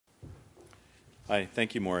Hi,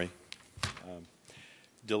 thank you, Maury.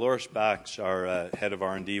 Dolores Baksh, our head of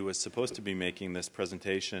R&D, was supposed to be making this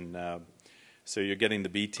presentation, so you're getting the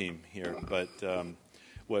B team here. But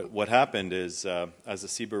what happened is, as a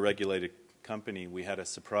CBER-regulated company, we had a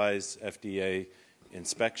surprise FDA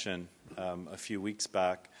inspection a few weeks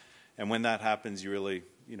back, and when that happens, you really,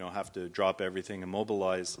 have to drop everything and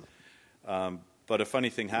mobilize. But a funny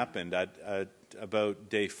thing happened. At about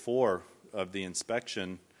day 4 of the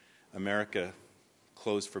inspection, America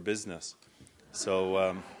closed for business. So,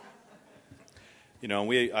 I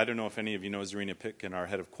don't know if any of you know Zarina Pitkin, our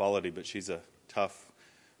head of quality, but she's a tough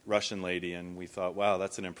Russian lady, and we thought, wow,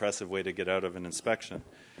 that's an impressive way to get out of an inspection.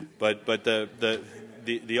 But the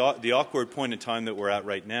awkward point in time that we're at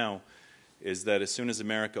right now is that as soon as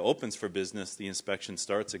America opens for business, the inspection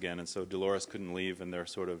starts again, and so Dolores couldn't leave, and they're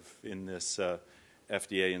sort of in this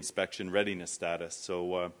FDA inspection readiness status.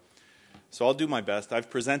 So I'll do my best. I've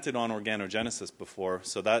presented on organogenesis before,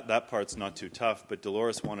 so that part's not too tough, but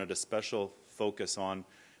Dolores wanted a special focus on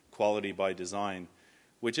quality by design,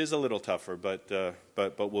 which is a little tougher, but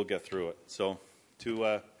we'll get through it. So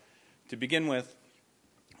to begin with,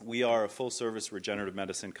 we are a full-service regenerative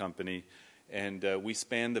medicine company, and we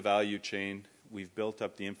span the value chain. We've built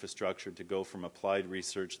up the infrastructure to go from applied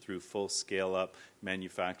research through full scale-up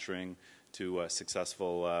manufacturing to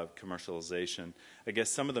successful commercialization. I guess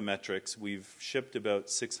some of the metrics, we've shipped about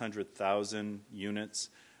 600,000 units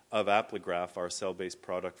of Apligraf, our cell-based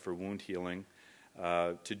product for wound healing.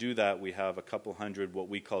 To do that, we have a couple hundred what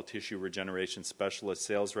we call tissue regeneration specialist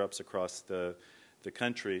sales reps across the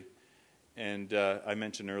country. And I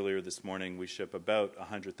mentioned earlier this morning we ship about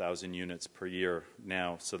 100,000 units per year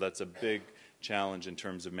now, so that's a big challenge in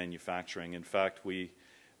terms of manufacturing. In fact,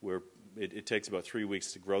 it takes about 3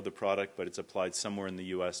 weeks to grow the product, but it's applied somewhere in the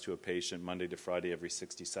U.S. to a patient Monday to Friday every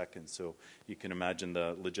 60 seconds. So you can imagine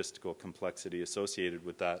the logistical complexity associated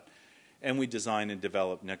with that. And we design and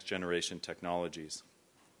develop next-generation technologies.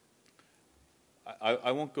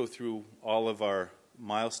 I won't go through all of our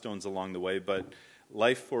milestones along the way, but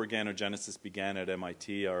life for organogenesis began at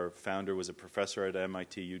MIT. Our founder was a professor at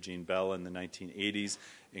MIT, Eugene Bell, in the 1980s,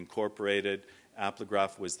 incorporated.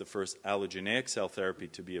 Apligraf was the first allogeneic cell therapy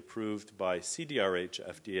to be approved by CDRH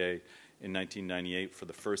FDA in 1998 for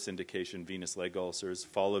the first indication, venous leg ulcers,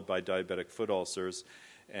 followed by diabetic foot ulcers.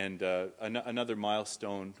 And another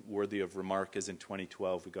milestone worthy of remark is in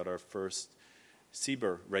 2012, we got our first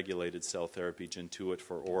CBER-regulated cell therapy, GINTUIT,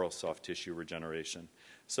 for oral soft tissue regeneration.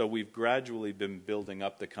 So we've gradually been building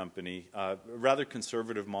up the company. A rather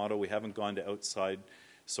conservative model. We haven't gone to outside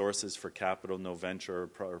sources for capital, no venture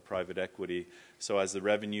or private equity. So as the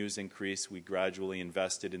revenues increase, we gradually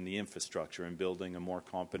invested in the infrastructure and building a more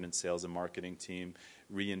competent sales and marketing team,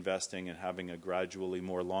 reinvesting and having a gradually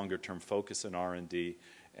more longer-term focus in R&D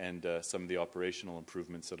and some of the operational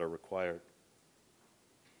improvements that are required.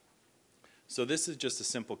 So this is just a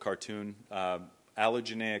simple cartoon.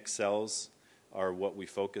 Allogeneic cells are what we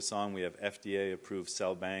focus on. We have FDA-approved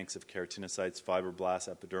cell banks of keratinocytes, fibroblasts,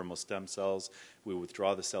 epidermal stem cells. We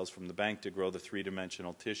withdraw the cells from the bank to grow the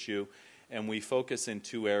three-dimensional tissue. And we focus in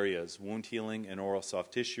 2 areas, wound healing and oral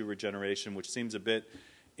soft tissue regeneration, which seems a bit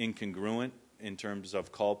incongruent in terms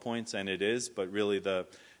of call points, and it is, but really the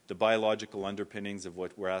biological underpinnings of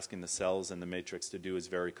what we're asking the cells and the matrix to do is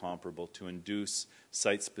very comparable, to induce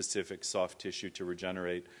site-specific soft tissue to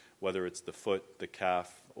regenerate, whether it's the foot, the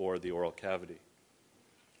calf, or the oral cavity.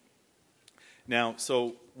 Now,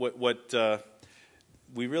 so what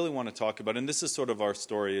we really want to talk about, and this is sort of our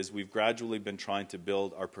story, is we've gradually been trying to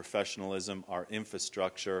build our professionalism, our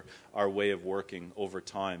infrastructure, our way of working over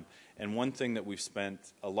time. And one thing that we've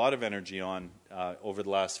spent a lot of energy on over the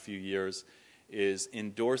last few years is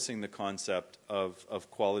endorsing the concept of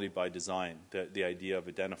quality by design, the idea of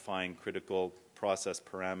identifying critical process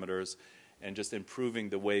parameters and just improving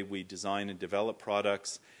the way we design and develop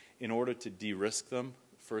products in order to de-risk them,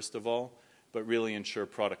 first of all, but really ensure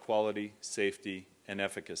product quality, safety, and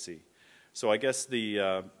efficacy. So I guess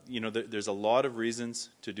there's a lot of reasons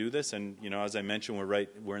to do this, and as I mentioned,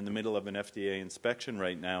 we're in the middle of an FDA inspection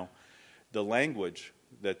right now. The language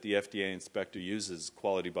that the FDA inspector uses,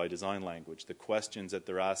 quality by design language, the questions that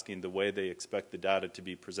they're asking, the way they expect the data to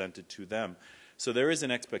be presented to them. So there is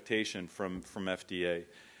an expectation from FDA,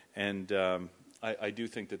 and I do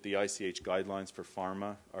think that the ICH guidelines for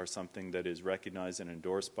pharma are something that is recognized and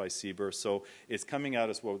endorsed by CBER. So it's coming at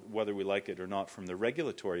us whether we like it or not from the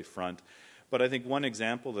regulatory front. But I think one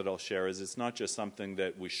example that I'll share is it's not just something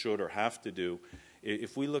that we should or have to do.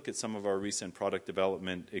 If we look at some of our recent product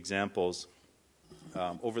development examples,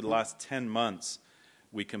 over the last 10 months,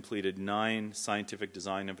 we completed 9 scientific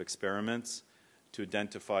design of experiments, to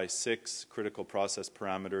identify 6 critical process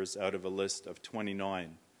parameters out of a list of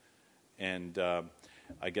 29. And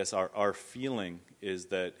I guess our feeling is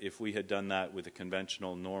that if we had done that with a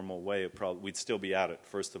conventional, normal way, we'd still be at it,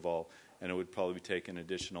 first of all, and it would probably take an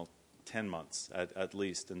additional 10 months at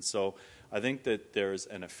least. And so I think that there's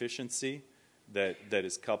an efficiency that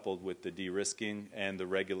is coupled with the de-risking and the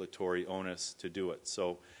regulatory onus to do it.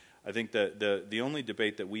 So I think that the only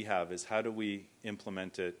debate that we have is how do we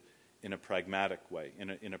implement it in a pragmatic way,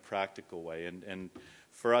 in a practical way. And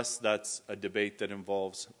for us, that's a debate that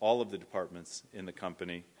involves all of the departments in the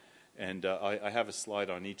company. And I have a slide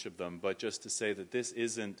on each of them, but just to say that this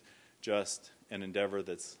isn't just an endeavor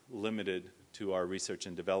that's limited to our research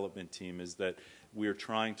and development team, is that we're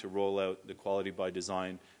trying to roll out the quality by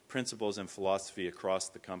design principles and philosophy across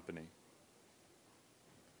the company.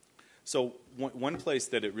 So one place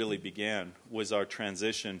that it really began was our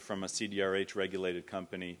transition from a CDRH regulated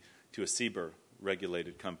company to a CBER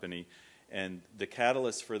regulated company. And the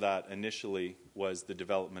catalyst for that initially was the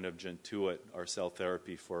development of GINTUIT, our cell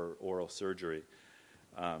therapy for oral surgery.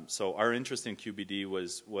 So our interest in QBD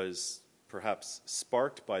was perhaps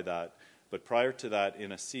sparked by that. But prior to that,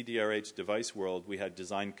 in a CDRH device world, we had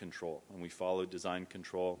design control, and we followed design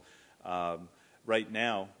control. Right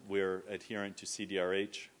now, we're adherent to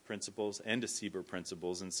CDRH principles and to CBER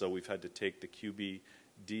principles, and so we've had to take the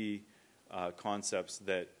QBD concepts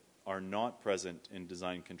that are not present in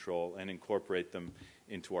design control and incorporate them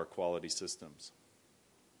into our quality systems.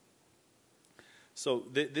 So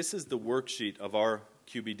this is the worksheet of our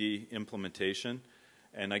QBD implementation.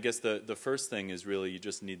 And I guess the first thing is really you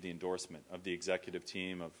just need the endorsement of the executive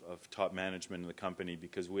team, of top management in the company,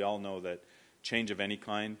 because we all know that change of any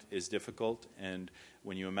kind is difficult. And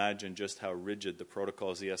when you imagine just how rigid the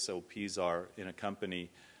protocols, the SOPs are in a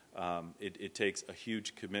company, it takes a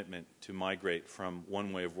huge commitment to migrate from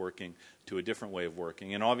one way of working to a different way of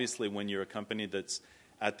working. And obviously when you're a company that's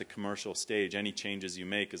at the commercial stage, any changes you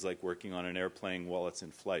make is like working on an airplane while it's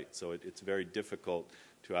in flight. So it's very difficult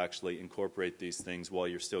to actually incorporate these things while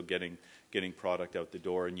you're still getting product out the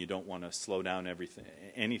door, and you don't want to slow down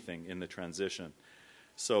anything in the transition.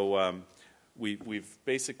 So we've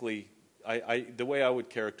basically, the way I would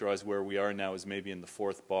characterize where we are now is maybe in the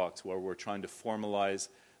 4th box, where we're trying to formalize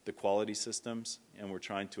the quality systems, and we're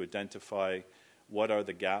trying to identify what are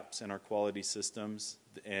the gaps in our quality systems,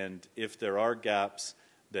 and if there are gaps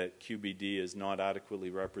that QBD is not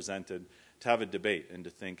adequately represented, to have a debate and to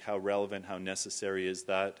think how relevant, how necessary is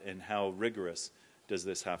that, and how rigorous does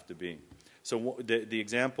this have to be. So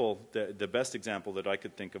the best example that I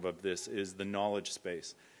could think of this is the knowledge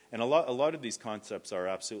space. And a lot of these concepts are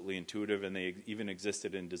absolutely intuitive, and they even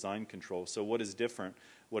existed in design control. So what is different?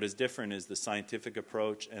 What is different is the scientific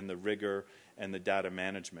approach and the rigor and the data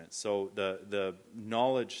management. So the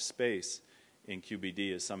knowledge space in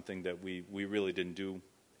QBD is something that we really didn't do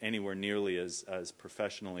anywhere nearly as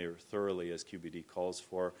professionally or thoroughly as QBD calls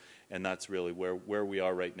for, and that's really where we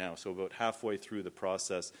are right now. So about halfway through the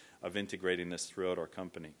process of integrating this throughout our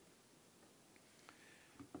company.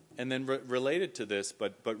 And then related to this,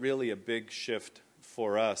 but really a big shift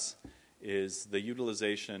for us, is the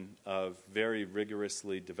utilization of very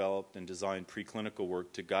rigorously developed and designed preclinical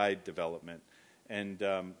work to guide development. And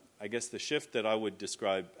I guess the shift that I would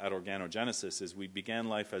describe at Organogenesis is we began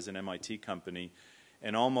life as an MIT company,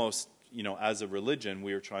 and almost, as a religion,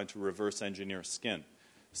 we were trying to reverse engineer skin.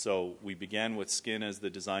 So we began with skin as the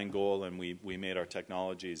design goal, and we made our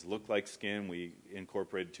technologies look like skin. We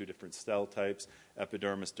incorporated 2 different cell types,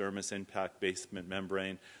 epidermis, dermis, impact basement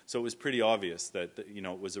membrane. So it was pretty obvious that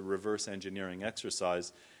it was a reverse engineering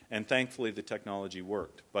exercise, and thankfully the technology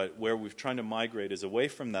worked. But where we're trying to migrate is away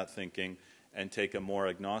from that thinking and take a more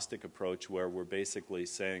agnostic approach, where we're basically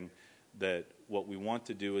saying that what we want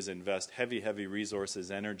to do is invest heavy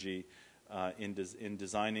resources, energy in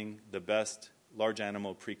designing the best large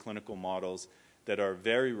animal preclinical models that are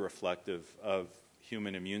very reflective of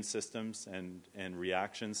human immune systems and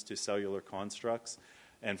reactions to cellular constructs.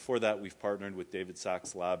 And for that, we've partnered with David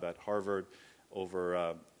Sachs' lab at Harvard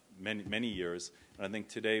over many years. And I think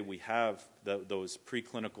today we have those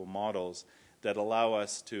preclinical models that allow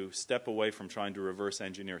us to step away from trying to reverse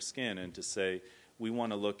engineer skin and to say, we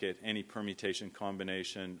want to look at any permutation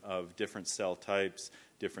combination of different cell types,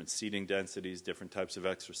 different seeding densities, different types of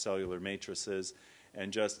extracellular matrices,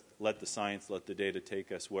 and just let the science, let the data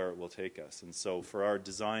take us where it will take us. And so for our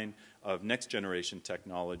design of next generation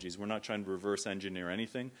technologies, we're not trying to reverse engineer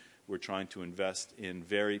anything. We're trying to invest in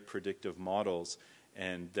very predictive models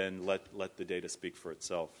and then let the data speak for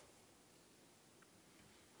itself.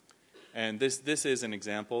 And this is an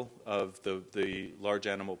example of the large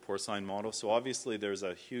animal porcine model. So obviously there's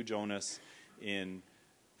a huge onus in,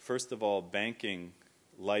 first of all, banking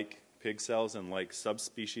like pig cells and like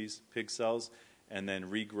subspecies pig cells, and then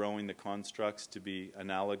regrowing the constructs to be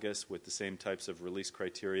analogous with the same types of release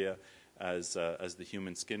criteria as the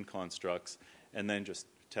human skin constructs, and then just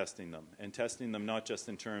testing them. And testing them not just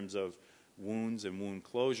in terms of wounds and wound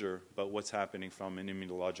closure, but what's happening from an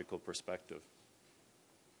immunological perspective.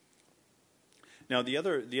 Now, the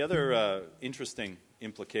other interesting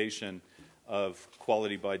implication of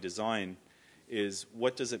quality by design is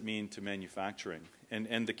what does it mean to manufacturing?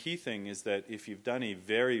 And the key thing is that if you've done a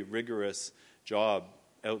very rigorous job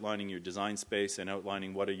outlining your design space and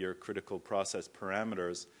outlining what are your critical process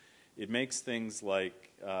parameters, it makes things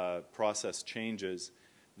like process changes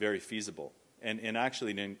very feasible. And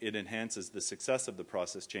actually, it enhances the success of the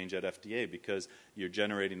process change at FDA because you're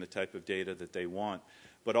generating the type of data that they want.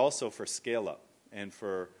 But also for scale-up and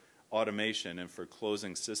for automation and for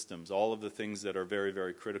closing systems, all of the things that are very,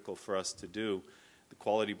 very critical for us to do, the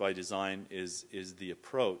quality by design is the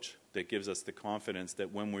approach that gives us the confidence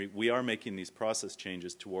that when we are making these process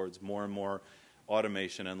changes towards more and more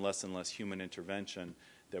automation and less human intervention,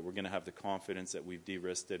 that we're going to have the confidence that we've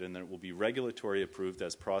de-risked it and that it will be regulatory approved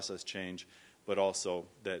as process change, but also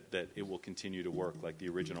that it will continue to work like the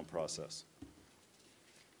original process.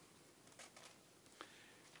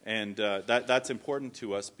 And that's important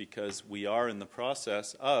to us because we are in the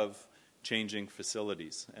process of changing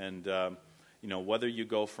facilities. And you know, whether you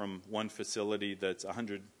go from one facility that's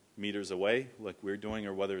 100 meters away, like we're doing,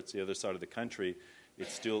 or whether it's the other side of the country,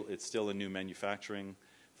 it's still a new manufacturing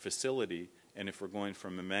facility. And if we're going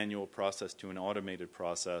from a manual process to an automated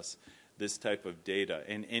process, this type of data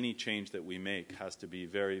and any change that we make has to be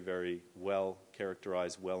very, very well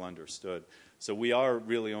characterized, well understood. So we are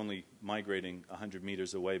really only migrating 100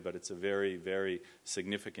 meters away, but it's a very, very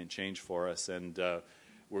significant change for us. And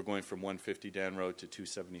we're going from 150 Dan Road to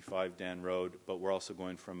 275 Dan Road, but we're also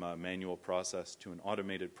going from a manual process to an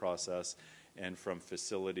automated process, and from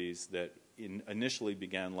facilities that initially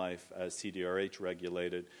began life as CDRH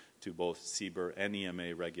regulated to both CBER and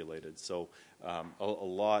EMA regulated. So a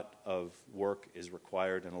lot of work is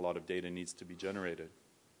required and a lot of data needs to be generated.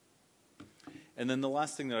 And then the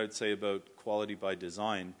last thing that I'd say about quality by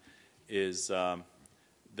design is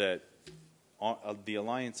that the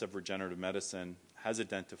Alliance of Regenerative Medicine has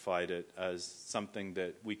identified it as something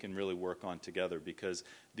that we can really work on together, because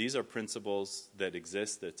these are principles that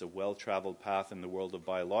exist. It's a well-traveled path in the world of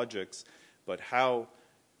biologics, but how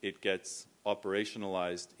it gets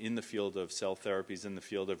operationalized in the field of cell therapies, in the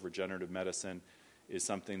field of regenerative medicine, is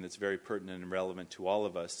something that's very pertinent and relevant to all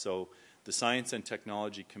of us. So the Science and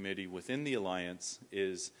Technology Committee within the Alliance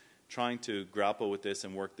is trying to grapple with this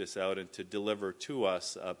and work this out and to deliver to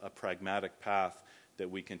us a pragmatic path that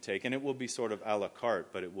we can take. And it will be sort of a la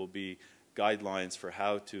carte, but it will be guidelines for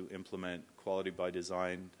how to implement quality by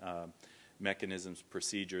design mechanisms,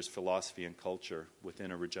 procedures, philosophy, and culture within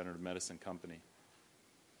a regenerative medicine company.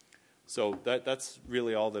 So that's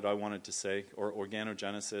really all that I wanted to say.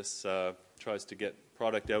 Organogenesis tries to get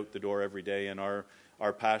product out the door every day, and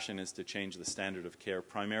our passion is to change the standard of care,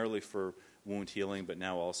 primarily for wound healing, but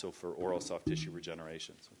now also for oral soft tissue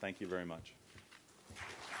regeneration. So thank you very much.